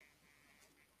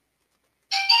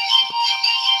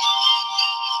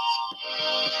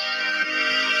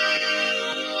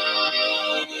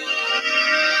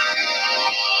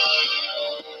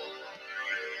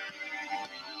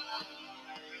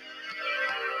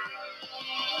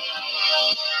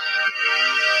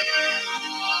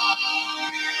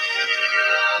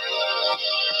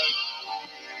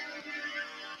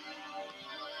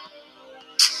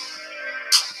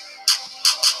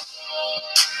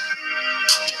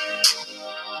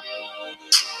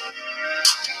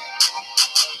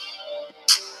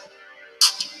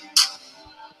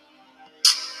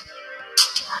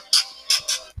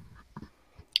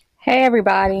Hey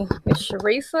everybody, it's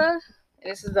Sharisa.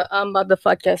 This is the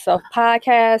Motherfuck Yourself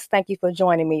podcast. Thank you for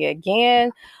joining me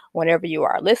again whenever you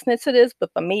are listening to this.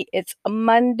 But for me, it's a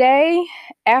Monday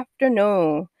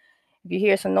afternoon. If you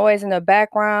hear some noise in the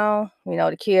background,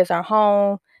 the kids are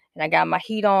home and I got my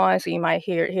heat on, so you might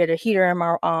hear the heater in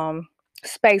my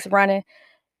space running.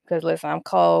 Because listen, I'm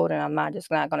cold and I'm not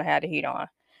gonna have the heat on.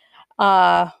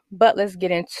 But let's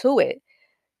get into it.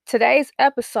 Today's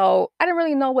episode, I didn't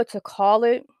really know what to call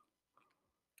it,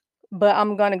 but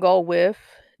I'm going to go with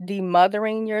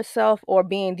demothering yourself or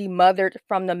being demothered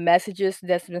from the messages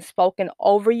that's been spoken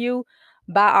over you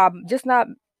by our just not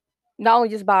only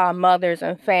just by our mothers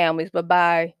and families, but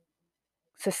by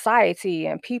society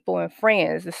and people and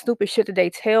friends. The stupid shit that they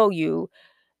tell you,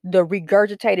 the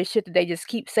regurgitated shit that they just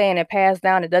keep saying and pass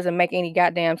down, it doesn't make any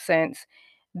goddamn sense.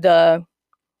 The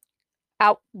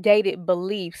outdated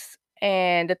beliefs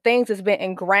and the things that's been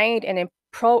ingrained and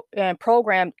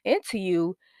programmed into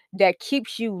you that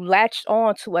keeps you latched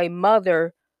on to a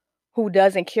mother who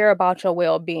doesn't care about your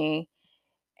well-being,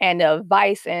 and the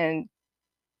advice and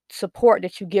support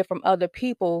that you get from other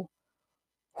people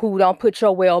who don't put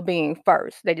your well-being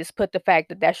first. They just put the fact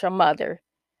that that's your mother,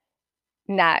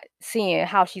 not seeing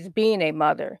how she's being a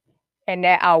mother, and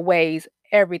that outweighs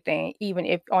everything, even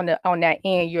if on that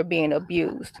end you're being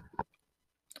abused.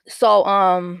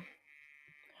 So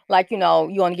like, you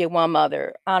only get one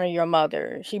mother. Honor your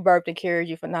mother. She birthed and carried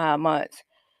you for 9 months.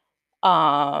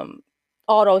 Um,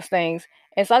 all those things.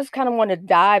 And so I just kind of want to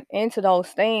dive into those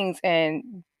things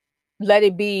and let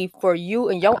it be for you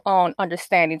and your own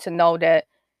understanding to know that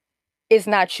it's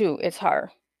not you, it's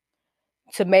her.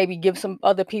 To maybe give some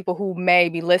other people who may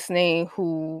be listening,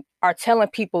 who are telling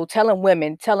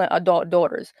women, telling adult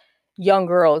daughters, young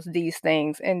girls these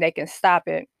things, and they can stop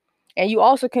it. And you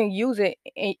also can use it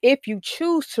if you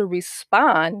choose to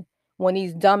respond when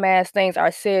these dumbass things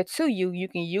are said to you. You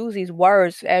can use these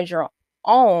words as your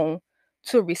own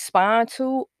to respond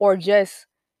to, or just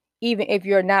even if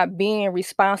you're not being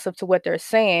responsive to what they're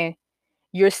saying,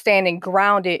 you're standing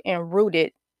grounded and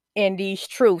rooted in these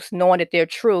truths, knowing that they're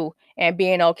true and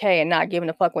being okay and not giving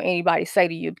a fuck what anybody say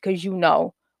to you because you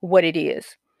know what it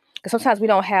is. Because sometimes we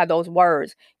don't have those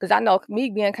words. Because I know me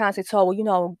being constantly told,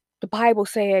 well, the Bible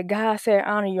said, God said,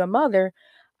 honor your mother.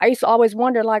 I used to always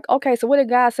wonder, like, okay, so what did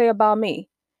God say about me?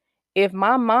 If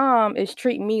my mom is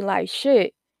treating me like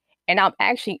shit, and I'm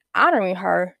actually honoring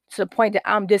her to the point that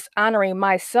I'm dishonoring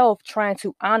myself, trying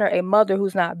to honor a mother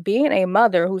who's not being a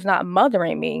mother, who's not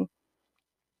mothering me,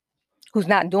 who's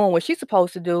not doing what she's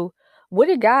supposed to do. What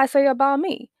did God say about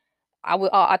me? I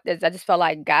just felt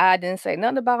like God didn't say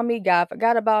nothing about me. God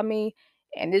forgot about me,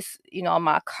 and this, am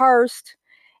I cursed?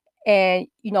 And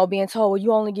being told, well,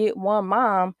 you only get one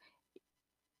mom.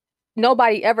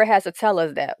 Nobody ever has to tell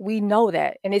us that. We know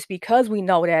that, and it's because we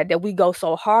know that we go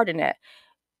so hard in that.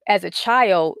 As a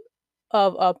child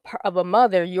of a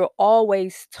mother, you're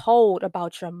always told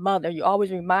about your mother. You're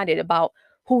always reminded about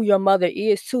who your mother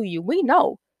is to you. We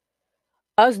know.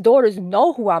 Us daughters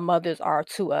know who our mothers are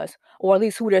to us, or at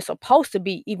least who they're supposed to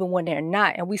be, even when they're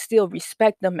not. And we still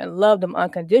respect them and love them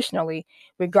unconditionally,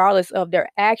 regardless of their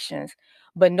actions.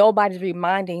 But nobody's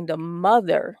reminding the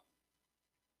mother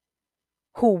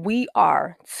who we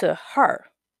are to her.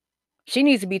 She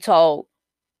needs to be told,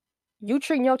 you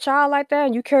treating your child like that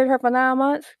and you carried her for 9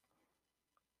 months?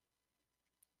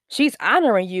 She's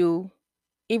honoring you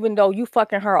even though you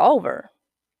fucking her over.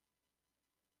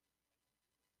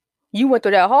 You went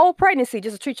through that whole pregnancy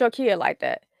just to treat your kid like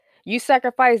that. You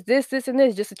sacrificed this, and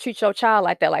this just to treat your child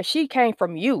like that. Like, she came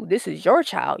from you. This is your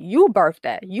child. You birthed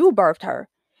that. You birthed her.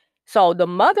 So the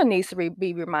mother needs to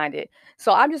be reminded.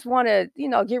 So I just want to,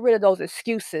 get rid of those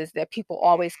excuses that people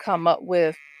always come up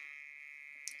with.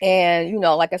 And,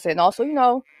 like I said, and also,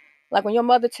 like when your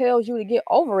mother tells you to get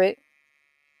over it,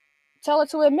 tell her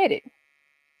to admit it.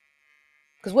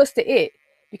 Because what's the it?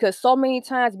 Because so many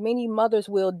times, many mothers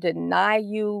will deny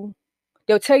you.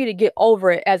 They'll tell you to get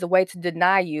over it as a way to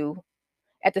deny you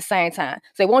at the same time.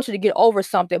 So they want you to get over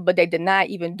something, but they deny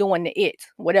even doing the it,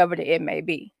 whatever the it may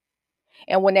be.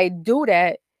 And when they do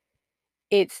that,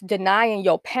 it's denying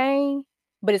your pain,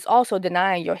 but it's also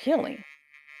denying your healing.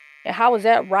 And how is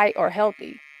that right or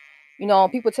healthy?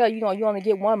 People tell you, you only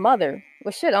get one mother.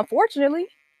 Well, shit, unfortunately,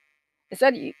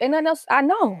 instead of and nothing else, I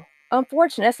know.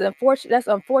 Unfortunate. That's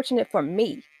unfortunate for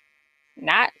me.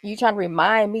 Not you trying to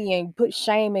remind me and put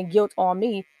shame and guilt on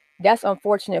me. That's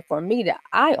unfortunate for me that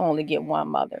I only get one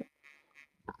mother.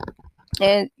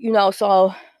 And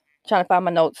so trying to find my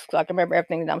notes so I can remember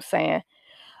everything that I'm saying.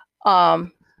 So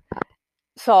I'm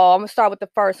gonna start with the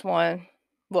first one.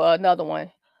 Well, another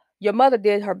one. Your mother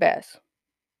did her best.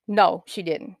 No, she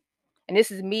didn't. And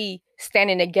this is me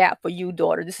standing the gap for you,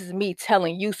 daughter. This is me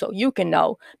telling you so you can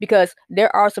know, because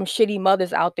there are some shitty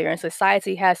mothers out there, and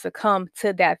society has to come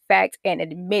to that fact and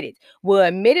admit it. We'll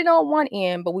admit it on one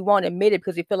end, but we won't admit it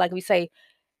because we feel like we say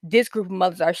this group of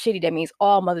mothers are shitty, that means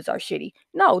all mothers are shitty.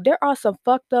 No, there are some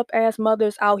fucked up ass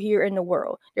mothers out here in the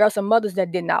world. There are some mothers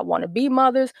that did not want to be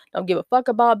mothers, don't give a fuck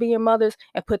about being mothers,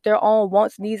 and put their own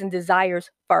wants, needs, and desires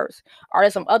first. Are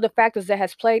there some other factors that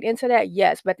has played into that?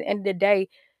 Yes, but at the end of the day,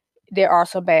 there are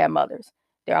some bad mothers.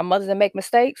 There are mothers that make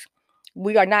mistakes.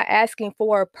 We are not asking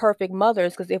for perfect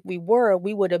mothers, because if we were,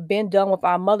 we would have been done with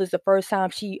our mothers the first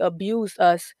time she abused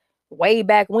us way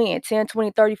back when, 10,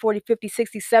 20, 30, 40, 50,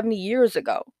 60, 70 years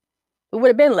ago. We would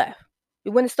have been left.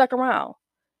 We wouldn't have stuck around.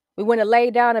 We wouldn't have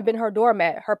laid down and been her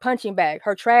doormat, her punching bag,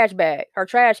 her trash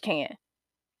can,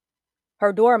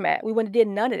 her doormat. We wouldn't have did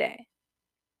none of that.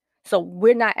 So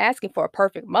we're not asking for a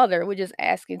perfect mother. We're just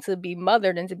asking to be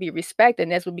mothered and to be respected.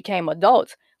 And as we became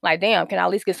adults, like, damn, can I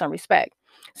at least get some respect?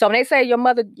 So when they say your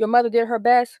mother did her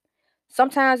best,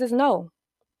 sometimes it's no.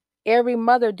 Every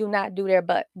mother do not do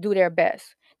their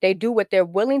best. They do what they're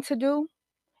willing to do,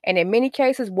 and in many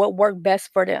cases, what worked best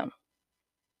for them.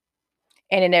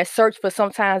 And in their search for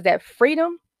sometimes that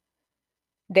freedom,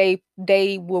 they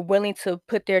were willing to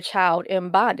put their child in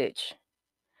bondage.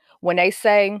 When they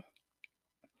say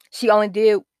she only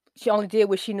did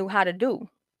what she knew how to do.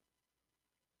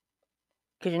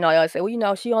 Because, you know, y'all say,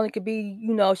 well, she only could be,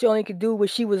 she only could do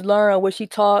what she was learned, what she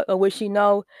taught, or what she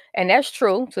know. And that's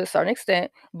true to a certain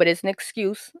extent, but it's an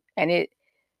excuse, and it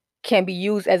can be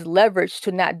used as leverage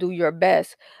to not do your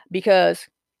best. Because,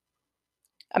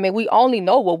 I mean, we only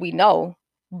know what we know,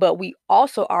 but we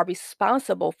also are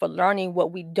responsible for learning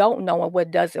what we don't know and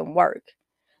what doesn't work.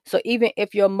 So even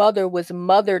if your mother was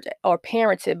mothered or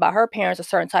parented by her parents a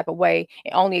certain type of way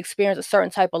and only experienced a certain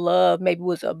type of love, maybe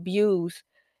was abused,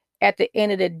 at the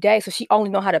end of the day, so she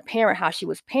only know how to parent how she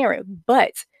was parent.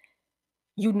 But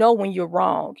you know when you're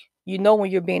wrong. You know when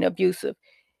you're being abusive.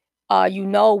 You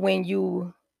know when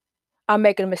you are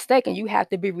making a mistake, and you have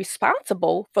to be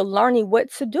responsible for learning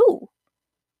what to do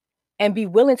and be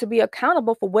willing to be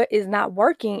accountable for what is not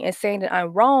working and saying that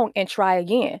I'm wrong and try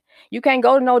again. You can't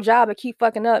go to no job and keep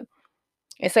fucking up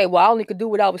and say, well, I only could do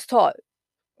what I was taught.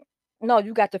 No,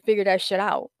 you got to figure that shit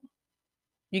out.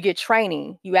 You get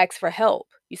training. You ask for help.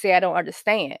 You say, I don't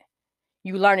understand.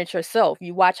 You learn it yourself.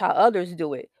 You watch how others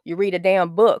do it. You read a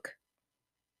damn book.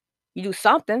 You do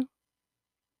something.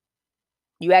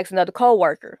 You ask another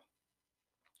coworker.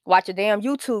 Watch a damn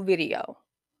YouTube video.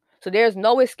 So there's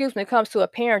no excuse when it comes to a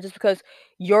parent just because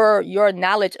your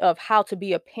knowledge of how to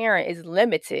be a parent is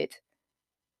limited,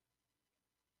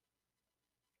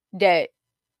 that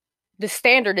the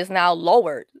standard is now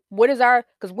lowered. What is our,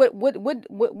 because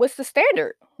what's the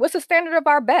standard? What's the standard of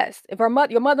our best? If your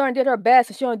mother did her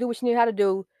best and she only do what she knew how to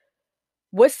do,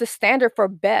 what's the standard for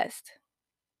best?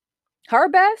 Her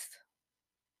best?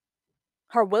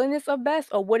 Her willingness of best,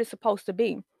 or what it's supposed to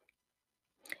be?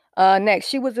 Next,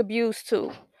 she was abused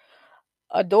too.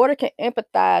 A daughter can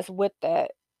empathize with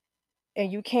that, and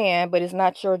you can, but it's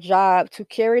not your job to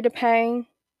carry the pain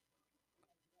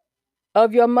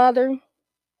of your mother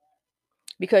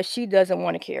because she doesn't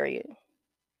want to carry it.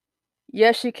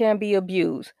 Yes, she can be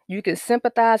abused. You can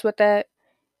sympathize with that.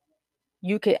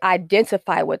 You can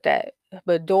identify with that.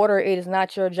 But daughter, it is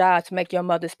not your job to make your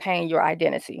mother's pain your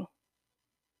identity.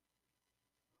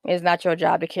 It's not your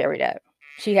job to carry that.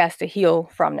 She has to heal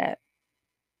from that.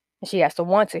 And she has to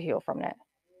want to heal from that.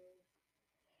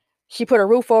 She put a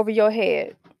roof over your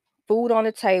head, food on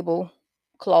the table,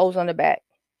 clothes on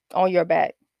your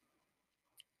back.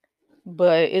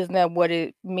 But isn't that what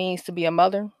it means to be a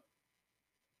mother?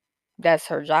 That's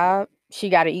her job. She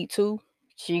got to eat too.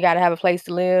 She got to have a place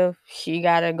to live. She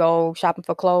got to go shopping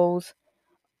for clothes.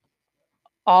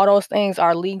 All those things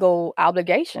are legal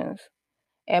obligations.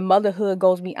 And motherhood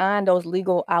goes beyond those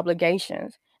legal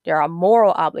obligations. There are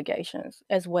moral obligations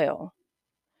as well.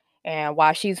 And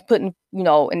while she's putting,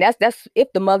 and that's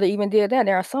if the mother even did that.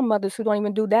 There are some mothers who don't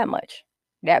even do that much,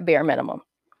 that bare minimum.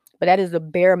 But that is the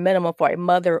bare minimum for a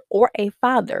mother or a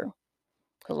father.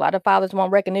 Because a lot of fathers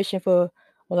want recognition for,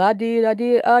 well, I did.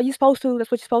 You're supposed to. That's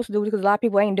what you're supposed to do, because a lot of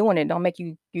people ain't doing it. Don't make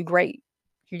you great.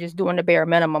 You're just doing the bare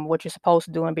minimum of what you're supposed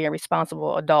to do and being a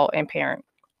responsible adult and parent.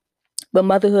 But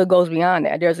motherhood goes beyond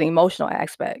that. There's an emotional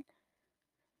aspect.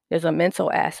 There's a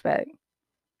mental aspect.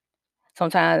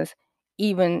 Sometimes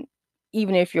even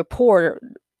if you're poor,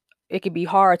 it can be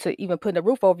hard to even put a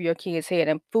roof over your kid's head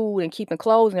and food and keeping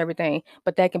clothes and everything.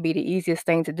 But that can be the easiest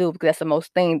thing to do, because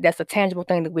that's a tangible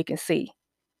thing that we can see.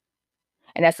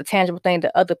 And that's a tangible thing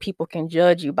that other people can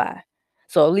judge you by.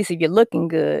 So at least if you're looking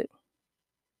good,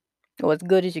 or as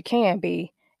good as you can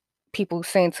be, people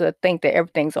seem to think that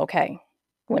everything's okay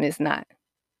when it's not.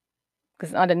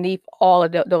 Because underneath all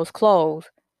of those clothes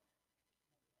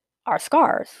are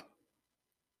scars.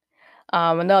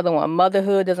 Another one,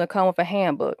 motherhood doesn't come with a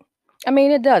handbook. I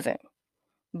mean, it doesn't,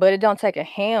 but it don't take a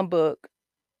handbook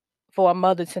for a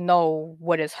mother to know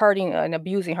what is hurting and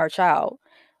abusing her child.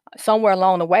 Somewhere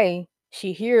along the way,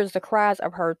 she hears the cries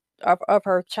of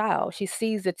her child. She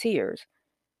sees the tears,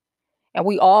 and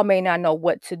we all may not know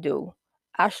what to do.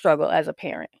 I struggle as a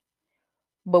parent,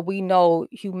 but we know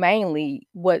humanely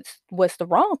what's the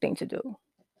wrong thing to do,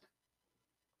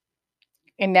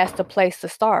 and that's the place to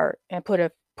start and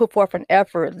put forth an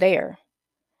effort there.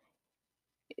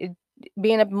 It,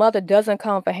 Being a mother doesn't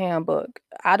come with a handbook.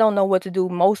 I don't know what to do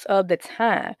most of the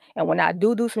time, and when I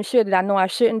do some shit that I know I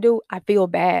shouldn't do, I feel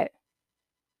bad,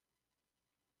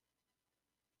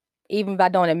 even if I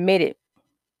don't admit it.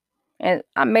 And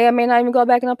I may or may not even go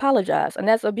back and apologize, and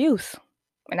that's abuse.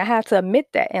 And I have to admit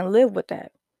that and live with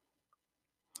that.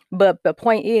 But the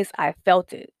point is, I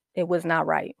felt it. It was not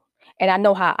right. And I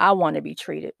know how I want to be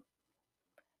treated.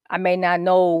 I may not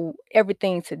know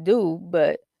everything to do,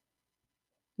 but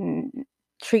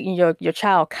treating your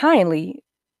child kindly,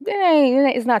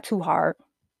 it's not too hard.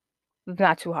 It's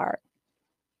not too hard.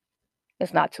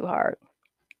 It's not too hard.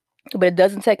 But it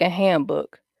doesn't take a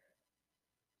handbook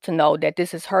to know that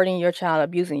this is hurting your child,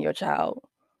 abusing your child.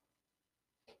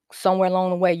 Somewhere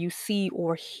along the way, you see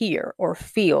or hear or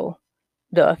feel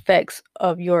the effects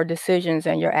of your decisions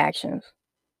and your actions.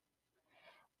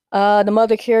 The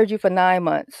mother carried you for 9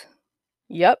 months.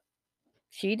 Yep,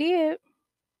 she did.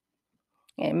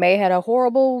 And May had a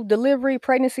horrible delivery,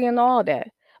 pregnancy, and all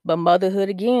that. But motherhood,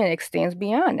 again, extends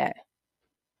beyond that.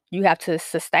 You have to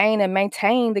sustain and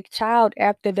maintain the child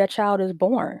after that child is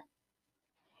born.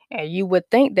 And you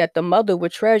would think that the mother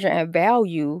would treasure and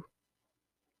value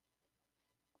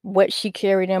what she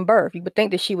carried in birth. You would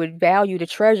think that she would value the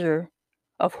treasure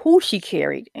of who she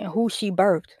carried and who she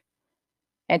birthed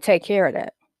and take care of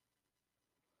that.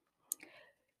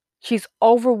 She's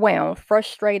overwhelmed,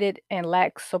 frustrated, and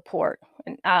lacks support.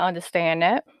 And I understand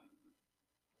that.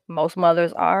 Most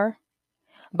mothers are.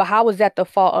 But how was that the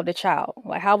fault of the child?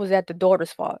 Like, how was that the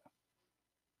daughter's fault,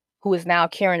 who is now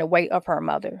carrying the weight of her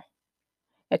mother?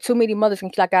 And too many mothers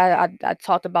can, like I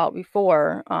talked about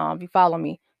before, if you follow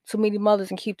me, too many mothers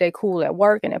can keep their cool at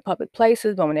work and in public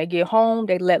places, but when they get home,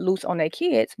 they let loose on their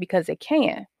kids because they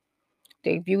can.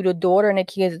 They view the daughter and the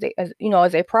kids as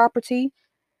a property.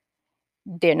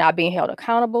 They're not being held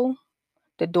accountable.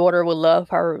 The daughter will love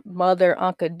her mother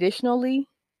unconditionally,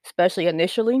 especially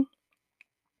initially.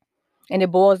 And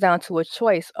it boils down to a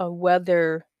choice of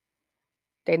whether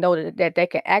they know that they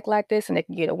can act like this and they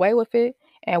can get away with it,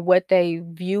 and what they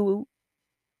view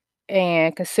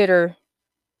and consider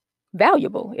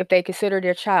valuable, if they consider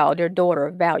their child, their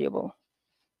daughter, valuable.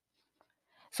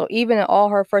 So even in all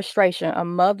her frustration, a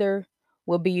mother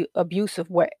will be abusive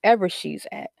wherever she's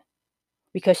at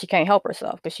because she can't help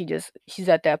herself, because she's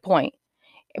at that point,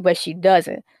 but she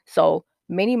doesn't. So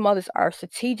many mothers are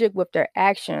strategic with their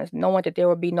actions, knowing that there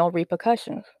will be no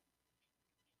repercussions.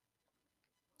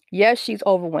 Yes, she's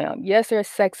overwhelmed. Yes, there's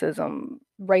sexism,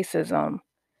 racism,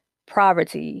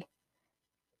 poverty,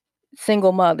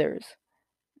 single mothers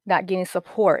not getting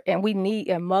support, and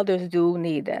mothers do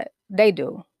need that. They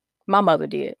do. My mother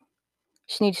did.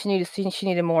 She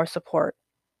needed more support,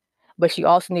 but she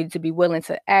also needed to be willing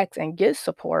to act and get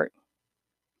support.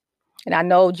 And I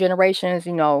know generations,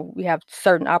 we have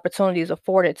certain opportunities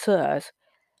afforded to us,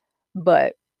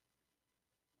 but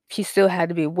she still had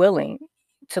to be willing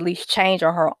to at least change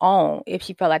on her own if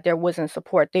she felt like there wasn't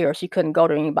support there, or she couldn't go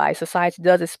to anybody. Society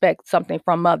does expect something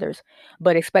from mothers,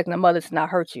 but expecting a mother to not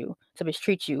hurt you, to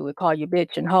mistreat you, and call you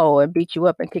bitch and hoe, and beat you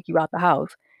up and kick you out the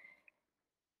house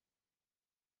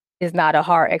is not a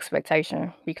hard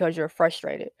expectation because you're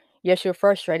frustrated. Yes, you're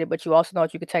frustrated, but you also know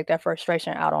that you could take that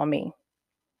frustration out on me.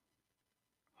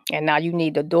 And now you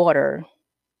need the daughter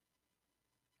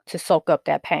to soak up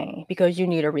that pain because you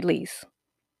need a release.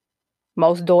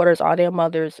 Most daughters are their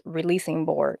mother's releasing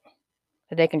board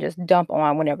that they can just dump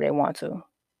on whenever they want to.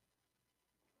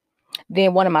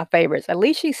 Then one of my favorites, at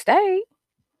least she stayed.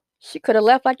 She could have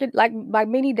left like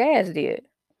many dads did.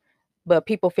 But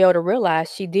people fail to realize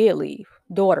she did leave.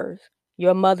 Daughters,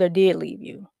 your mother did leave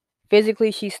you.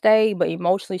 Physically, she stayed, but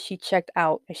emotionally, she checked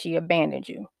out and she abandoned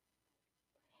you.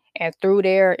 And through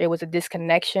there, it was a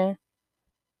disconnection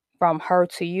from her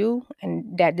to you,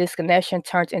 and that disconnection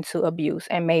turned into abuse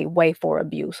and made way for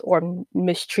abuse or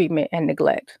mistreatment and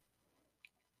neglect.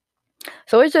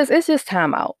 So it's just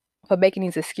time out for making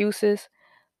these excuses.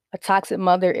 A toxic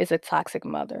mother is a toxic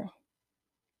mother.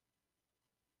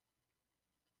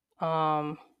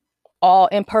 All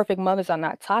imperfect mothers are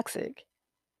not toxic,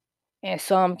 and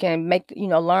some can make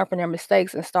learn from their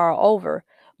mistakes and start over.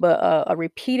 But a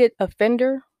repeated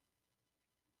offender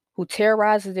who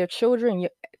terrorizes their children,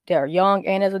 they're young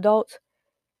and as adults,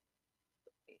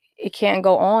 it can't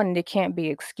go on and it can't be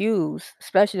excused.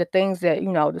 Especially the things that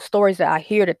the stories that I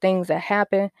hear, the things that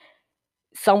happen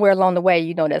somewhere along the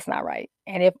way. That's not right.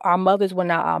 And if our mothers were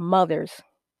not our mothers,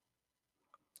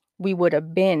 we would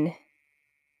have been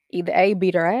either A,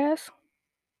 beat her ass,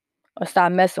 or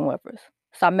stop messing with us.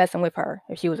 Stop messing with her.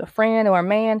 If she was a friend or a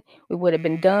man, we would have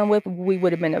been done with. We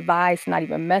would have been advised to not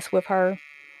even mess with her.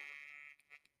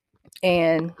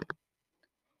 And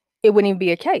it wouldn't even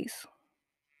be a case.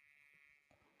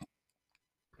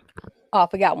 Oh, I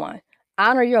forgot one.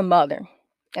 Honor your mother.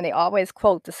 And they always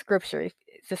quote the scripture.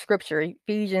 It's the scripture,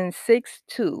 Ephesians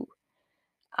 6:2.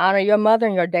 Honor your mother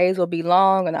and your days will be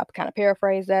long. And I kind of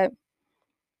paraphrase that.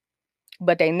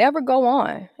 But they never go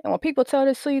on. And when people tell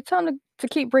this to you, tell them to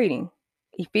keep reading.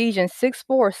 Ephesians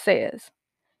 6:4 says,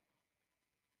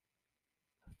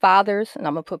 fathers, and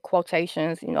I'm going to put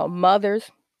quotations, mothers,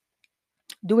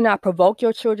 do not provoke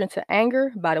your children to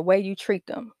anger by the way you treat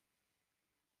them.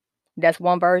 That's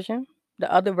one version.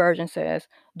 The other version says,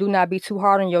 do not be too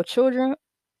hard on your children,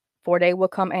 for they will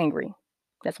come angry.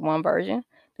 That's one version.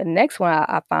 The next one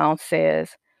I found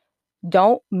says,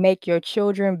 don't make your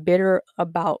children bitter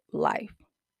about life.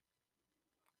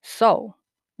 So,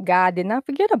 God did not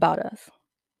forget about us.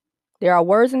 There are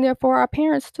words in there for our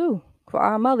parents too, for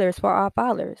our mothers, for our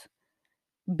fathers,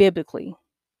 biblically.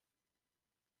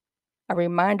 A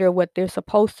reminder of what they're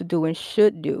supposed to do and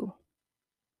should do.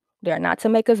 They're not to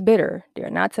make us bitter.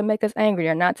 They're not to make us angry.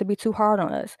 They're not to be too hard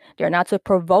on us. They're not to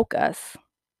provoke us.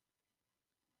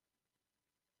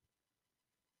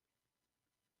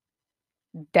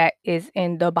 That is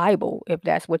in the Bible, if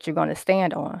that's what you're going to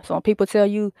stand on. So when people tell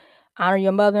you, honor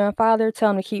your mother and father, tell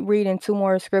them to keep reading 2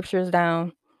 more scriptures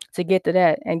down to get to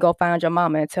that and go find your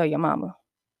mama and tell your mama.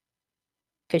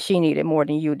 Because she need it more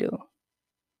than you do.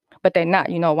 But they're not.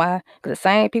 You know why? Because the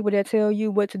same people that tell you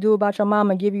what to do about your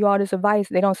mama and give you all this advice,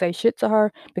 they don't say shit to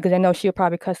her because they know she'll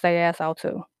probably cuss their ass out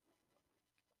too.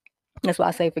 That's why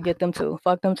I say forget them too.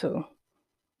 Fuck them too.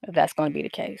 If that's going to be the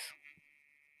case.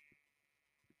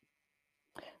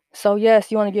 So yes,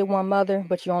 you only get one mother,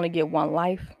 but you only get one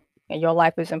life. And your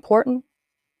life is important.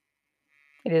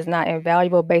 It is not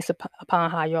invaluable based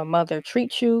upon how your mother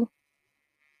treats you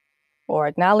or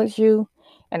acknowledge you.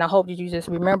 And I hope that you just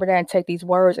remember that and take these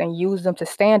words and use them to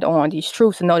stand on these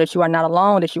truths and know that you are not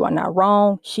alone, that you are not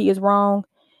wrong. She is wrong.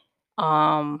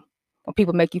 When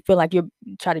people make you feel like you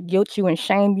try to guilt you and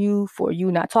shame you for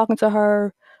you not talking to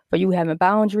her, for you having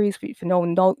boundaries, for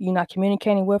no, you're not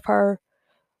communicating with her,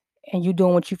 and you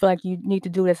doing what you feel like you need to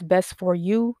do that's best for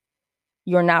you,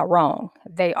 you're not wrong.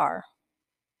 They are.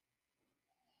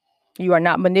 You are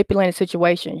not manipulating the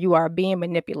situation. You are being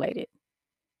manipulated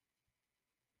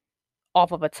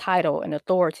off of a title and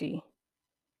authority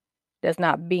that's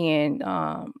not being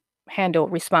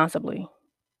handled responsibly.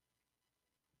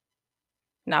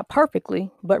 Not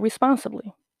perfectly, but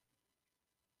responsibly.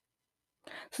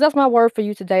 So that's my word for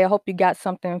you today. I hope you got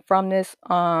something from this.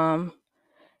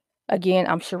 Again,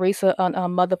 I'm Sharisa on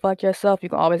Motherfuck Yourself. You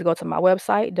can always go to my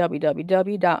website,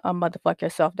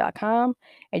 www.motherfuckyourself.com.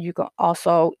 And you can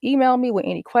also email me with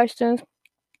any questions.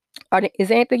 Is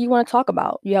there anything you want to talk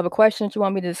about? You have a question that you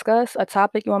want me to discuss, a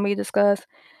topic you want me to discuss,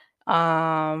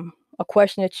 a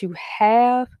question that you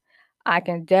have, I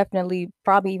can definitely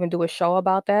probably even do a show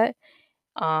about that.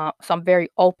 So I'm very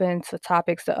open to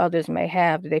topics that others may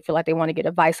have that they feel like they want to get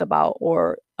advice about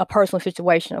or a personal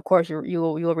situation. Of course,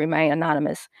 you'll remain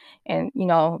anonymous. And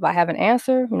if I have an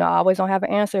answer, I always don't have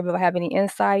an answer. But if I have any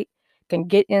insight, can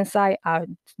get insight, I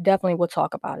definitely will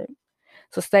talk about it.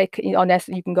 So stay, that's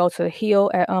you can go to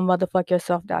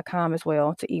heal@motherfuckyourself.com as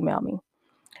well to email me.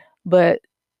 But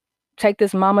take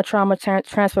this mama trauma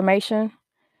transformation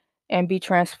and be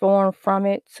transformed from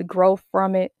it, to grow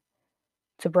from it,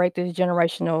 to break these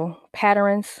generational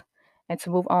patterns, and to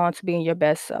move on to being your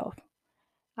best self.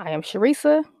 I am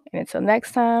Sharisa, and until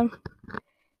next time,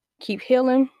 keep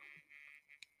healing,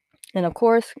 and of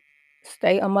course,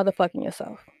 stay motherfucking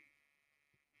yourself.